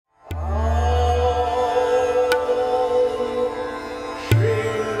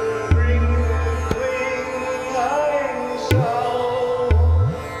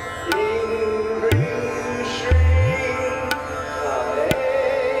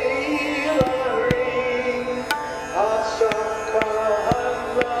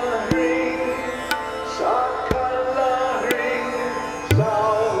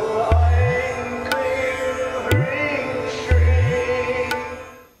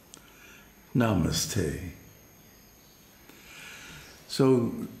Namaste.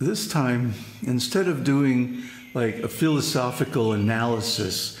 So this time, instead of doing like a philosophical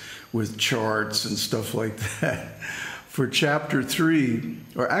analysis with charts and stuff like that, for chapter 3,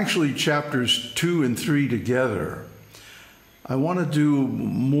 or actually chapters 2 and 3 together, I want to do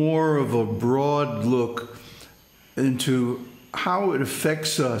more of a broad look into how it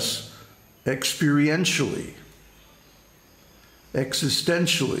affects us experientially,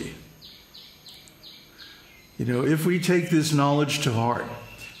 existentially. You know, if we take this knowledge to heart,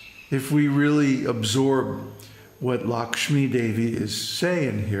 if we really absorb what Lakṣmī-devī is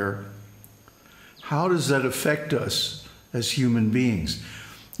saying here, how does that affect us as human beings?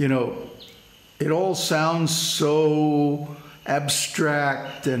 You know, it all sounds so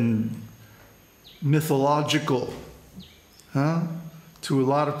abstract and mythological, huh? To a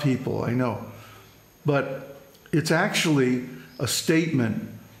lot of people, I know. But it's actually a statement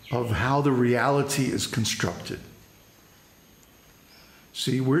of how the reality is constructed.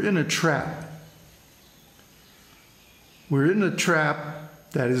 See, we're in a trap. We're in a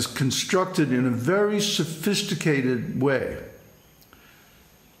trap that is constructed in a very sophisticated way.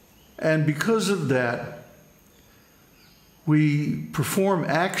 And because of that, we perform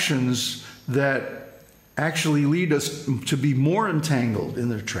actions that actually lead us to be more entangled in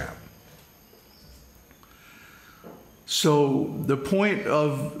the trap. So the point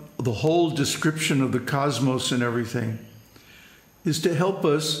of the whole description of the cosmos and everything is to help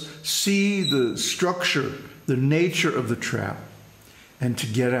us see the structure, the nature of the trap, and to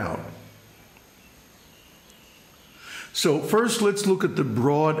get out. So first, let's look at the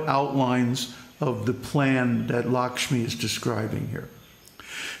broad outlines of the plan that Lakshmi is describing here.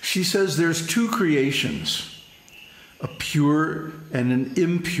 She says there's two creations, a pure and an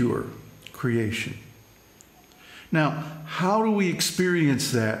impure creation. Now, how do we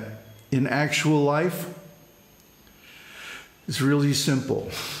experience that in actual life? It's really simple.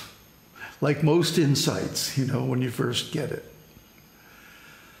 Like most insights, you know, when you first get it.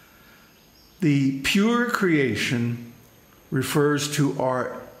 The pure creation refers to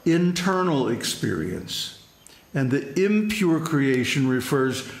our internal experience, and the impure creation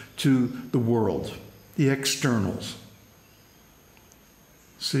refers to the world, the externals.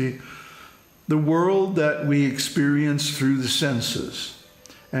 See? The world that we experience through the senses,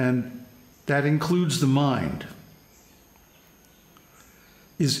 and that includes the mind,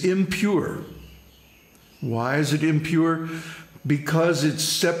 is impure. Why is it impure? Because it's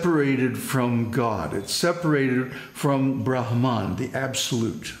separated from God. It's separated from Brahman, the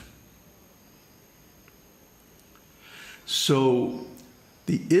Absolute. So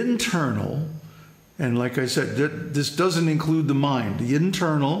the internal, and like I said, this doesn't include the mind. The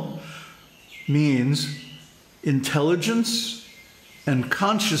internal means intelligence and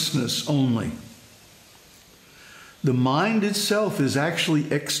consciousness only. The mind itself is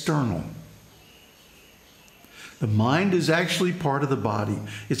actually external. The mind is actually part of the body.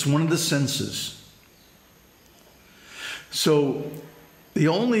 It's one of the senses. So the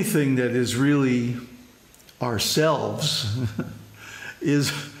only thing that is really ourselves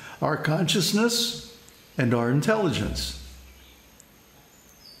is our consciousness and our intelligence.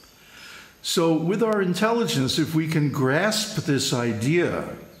 So with our intelligence, if we can grasp this idea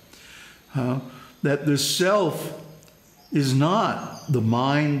that the self is not the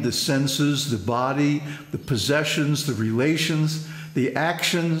mind, the senses, the body, the possessions, the relations, the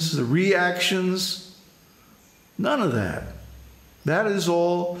actions, the reactions, none of that. That is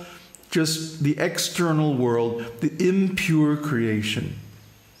all just the external world, the impure creation.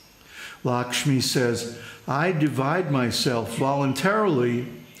 Lakshmi says, I divide myself voluntarily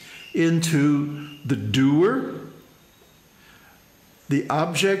into the doer, the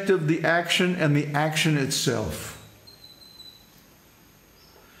object of the action, and the action itself.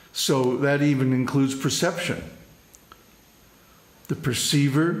 So that even includes perception. The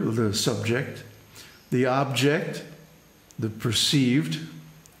perceiver, the subject, the object, the perceived,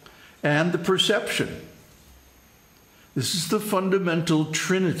 and the perception. This is the fundamental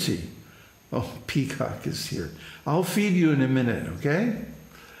trinity. Oh, Peacock is here. I'll feed you in a minute, okay?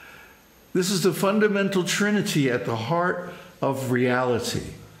 This is the fundamental trinity at the heart of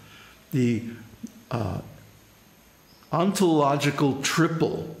reality. The ontological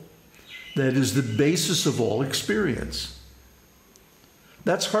triple that is the basis of all experience.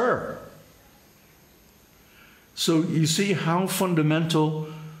 That's her. So you see how fundamental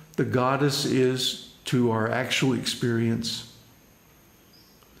the goddess is to our actual experience.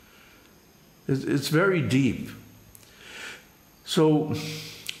 It's very deep. So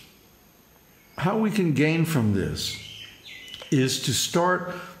how we can gain from this is to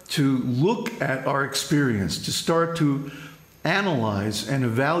start to look at our experience, to start to analyze and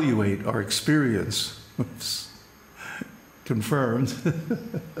evaluate our experience. Oops. Confirmed.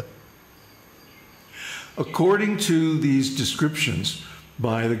 According to these descriptions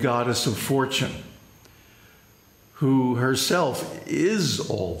by the goddess of fortune, who herself is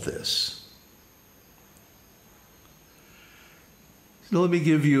all this. So let me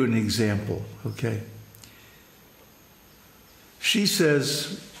give you an example, okay? She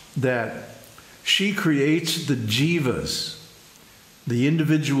says that she creates the jivas, the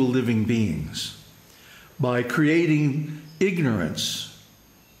individual living beings, by creating ignorance,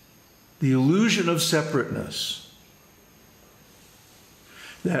 the illusion of separateness,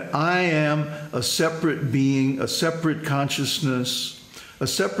 that I am a separate being, a separate consciousness, a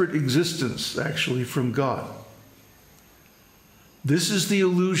separate existence, actually, from God. This is the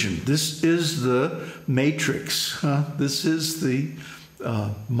illusion. This is the matrix. This is the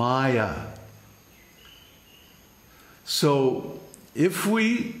Maya. So if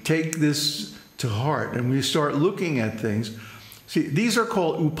we take this to heart and we start looking at things, see, these are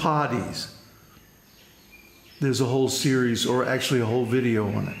called upadis. There's a whole series, or actually a whole video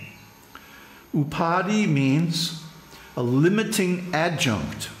on it. Upadi means a limiting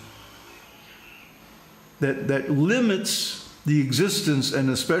adjunct that limits the existence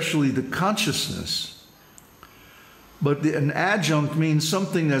and especially the consciousness. But an adjunct means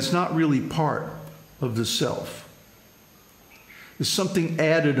something that's not really part of the self. It's something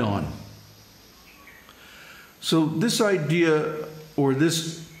added on. So this idea, or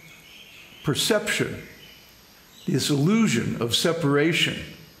this perception, this illusion of separation,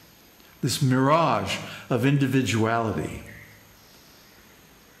 this mirage of individuality,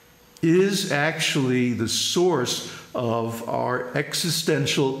 is actually the source of our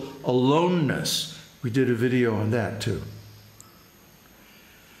existential aloneness. We did a video on that too.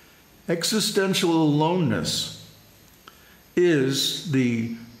 Existential aloneness is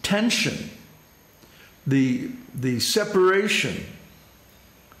the tension, the separation,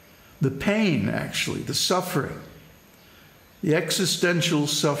 the pain, actually, the suffering, the existential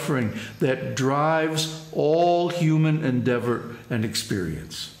suffering that drives all human endeavor and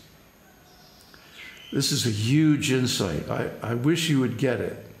experience. This is a huge insight. I wish you would get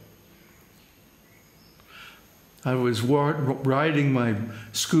it. I was riding my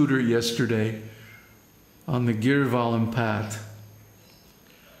scooter yesterday on the Girvalam path,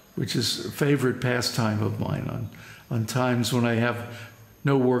 which is a favorite pastime of mine on times when I have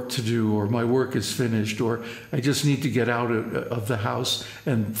no work to do, or my work is finished, or I just need to get out of the house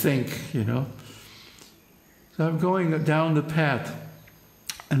and think, you know. So I'm going down the path,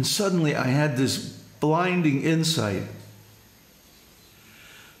 and suddenly I had this blinding insight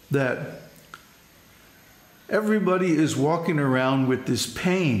that everybody is walking around with this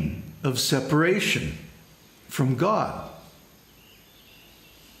pain of separation from God.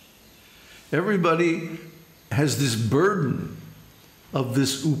 Everybody has this burden of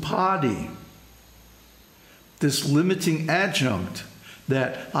this upadi, this limiting adjunct,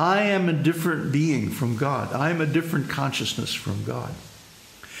 that I am a different being from God. I am a different consciousness from God.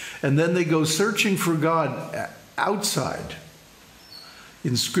 And then they go searching for God outside,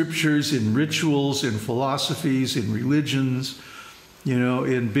 in scriptures, in rituals, in philosophies, in religions, you know,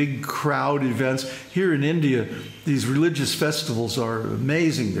 in big crowd events. Here in India, these religious festivals are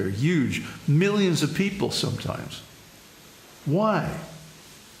amazing. They're huge. Millions of people sometimes. Why?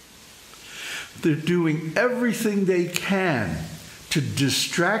 They're doing everything they can to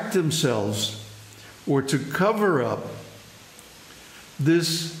distract themselves or to cover up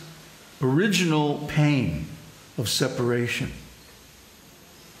this original pain of separation.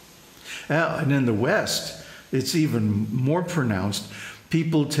 And in the West, it's even more pronounced.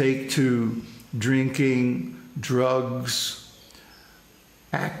 People take to drinking, drugs,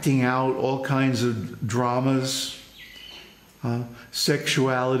 acting out all kinds of dramas,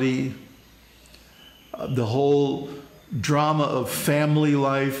 sexuality, the whole drama of family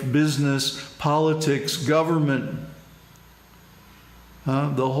life, business, politics, government,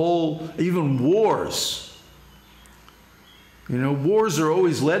 the whole, even wars. You know, wars are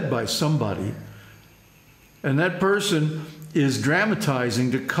always led by somebody, and that person is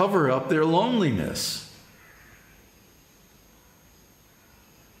dramatizing to cover up their loneliness.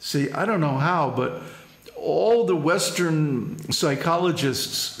 See, I don't know how, but all the Western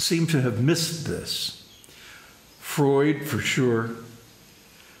psychologists seem to have missed this. Freud, for sure.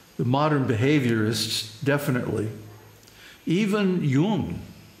 The modern behaviorists, definitely. Even Jung,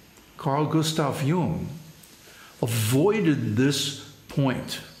 Carl Gustav Jung, avoided this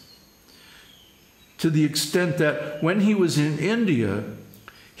point to the extent that when he was in India,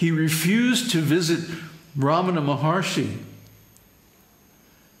 He refused to visit Ramana Maharshi,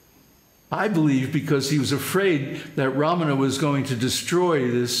 I believe because he was afraid that Ramana was going to destroy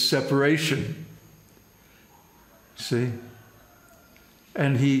this separation. See?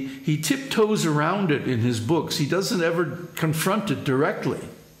 And he tiptoes around it in his books. He doesn't ever confront it directly.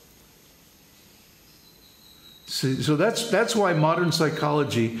 See? So that's why modern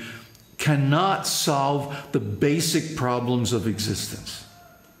psychology cannot solve the basic problems of existence.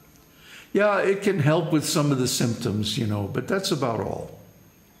 Yeah, it can help with some of the symptoms, you know, but that's about all.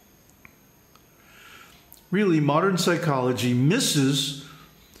 Really, modern psychology misses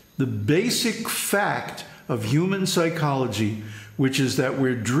the basic fact of human psychology, which is that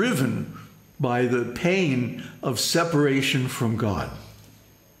we're driven by the pain of separation from God.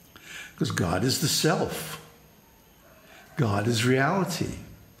 Because God is the self. God is reality.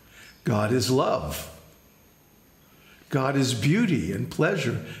 God is love. God is beauty and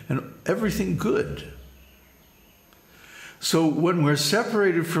pleasure and everything good. So when we're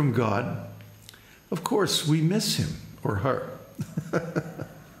separated from God, of course, we miss him or her.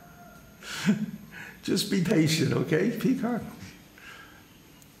 Just be patient, okay? Peacock.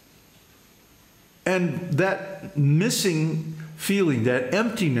 And that missing feeling, that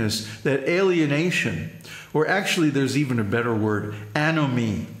emptiness, that alienation, or actually there's even a better word,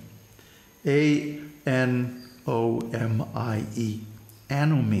 anomie. A-N-O-M-I-E.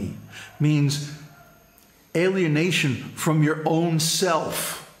 Anomie means alienation from your own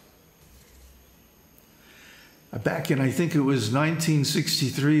self. Back in, I think it was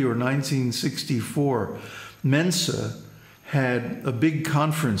 1963 or 1964, Mensa had a big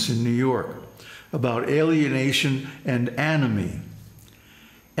conference in New York about alienation and anomie.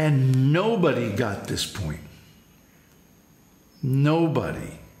 And nobody got this point.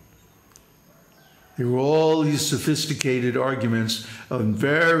 Nobody. There were all these sophisticated arguments of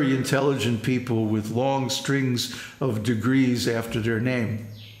very intelligent people with long strings of degrees after their name.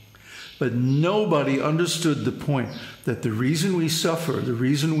 But nobody understood the point that the reason we suffer, the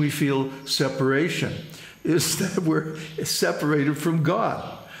reason we feel separation, is that we're separated from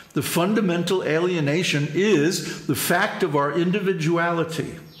God. The fundamental alienation is the fact of our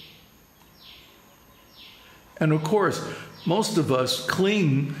individuality. And of course, most of us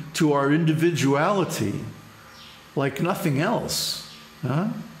cling to our individuality like nothing else. Huh?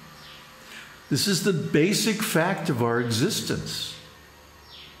 This is the basic fact of our existence.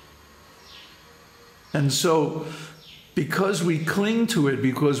 And so, because we cling to it,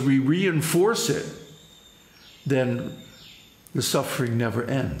 because we reinforce it, then the suffering never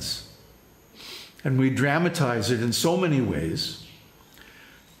ends. And we dramatize it in so many ways,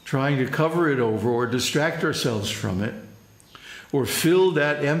 trying to cover it over or distract ourselves from it, or fill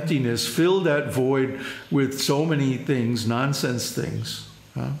that emptiness, fill that void with so many things, nonsense things.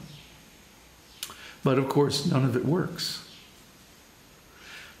 Huh? But of course, none of it works.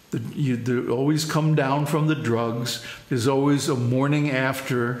 You always come down from the drugs. There's always a morning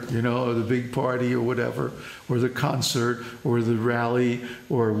after, you know, the big party or whatever, or the concert or the rally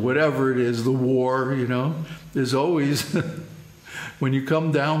or whatever it is, the war, you know. There's always, when you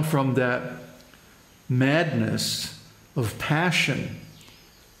come down from that madness of passion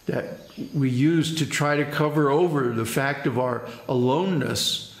that we use to try to cover over the fact of our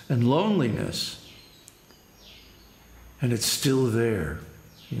aloneness and loneliness, and it's still there.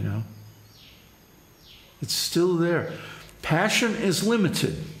 You know, it's still there. Passion is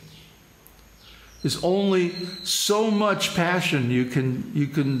limited. There's only so much passion you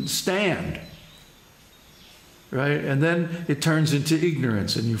can stand, right? And then it turns into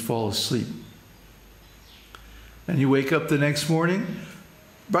ignorance and you fall asleep. And you wake up the next morning,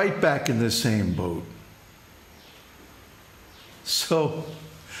 right back in the same boat. So,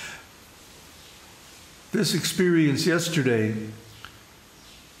 this experience yesterday,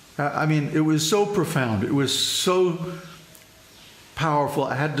 I mean, it was so profound. It was so powerful.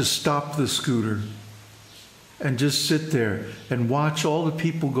 I had to stop the scooter and just sit there and watch all the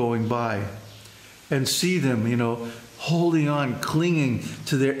people going by and see them, you know, holding on, clinging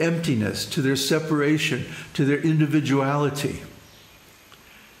to their emptiness, to their separation, to their individuality,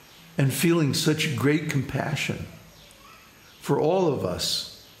 and feeling such great compassion for all of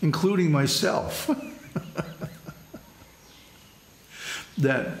us, including myself.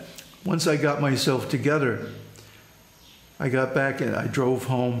 That once I got myself together, I got back and I drove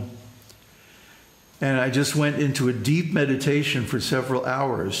home and I just went into a deep meditation for several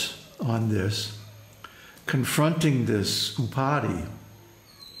hours on this, confronting this upadi,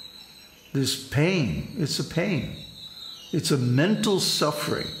 this pain. It's a pain. It's a mental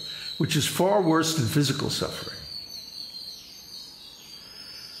suffering, which is far worse than physical suffering.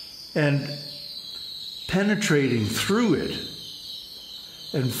 and penetrating through it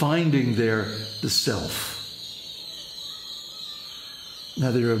and finding there the self.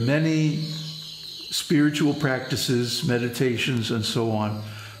 Now, there are many spiritual practices, meditations, and so on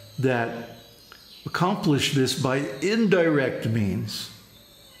that accomplish this by indirect means.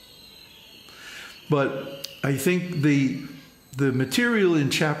 But I think the material in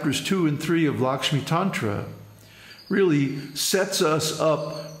chapters 2 and 3 of Lakṣmī-tantra really sets us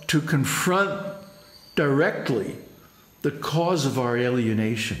up to confront directly the cause of our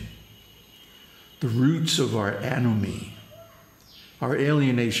alienation, the roots of our anomie, our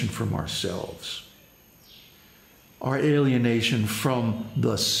alienation from ourselves, our alienation from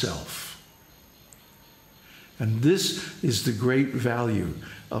the self. And this is the great value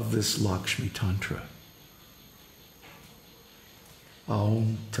of this Lakṣmī-tantra.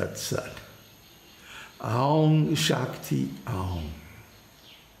 Aum Tat Sat. Aum Shakti Aum.